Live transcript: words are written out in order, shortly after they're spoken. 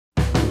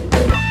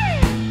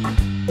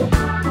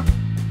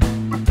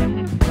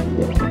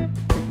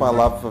My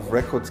love of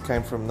records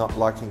came from not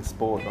liking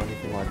sport or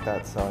anything like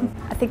that. So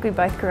I think we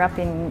both grew up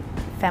in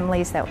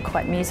families that were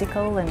quite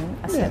musical, and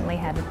I certainly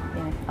had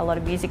a lot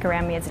of music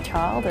around me as a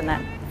child, and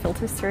that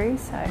filters through,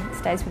 so it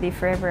stays with you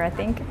forever, I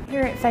think.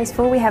 Here at Phase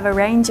 4 we have a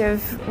range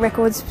of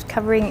records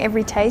covering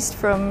every taste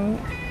from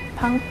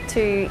punk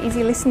to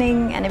easy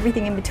listening and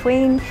everything in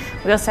between.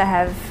 We also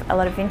have a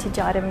lot of vintage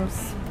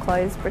items,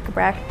 clothes,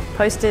 bric-a-brac,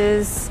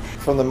 posters.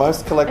 From the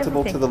most collectible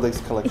Everything. to the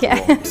least collectible.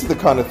 Yeah. This is the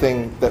kind of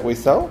thing that we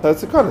sell. So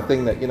it's the kind of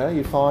thing that,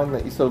 you find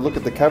that you sort of look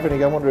at the cover and you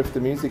go, I wonder if the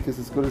music is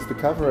as good as the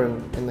cover,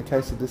 and in the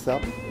case of this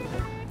album,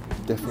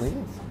 it definitely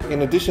is.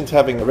 In addition to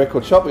having a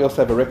record shop, we also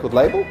have a record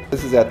label.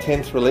 This is our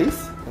 10th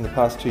release in the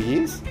past 2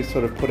 years. We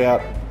sort of put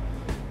out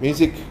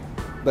music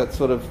that's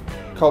sort of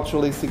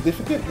culturally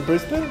significant in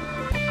Brisbane.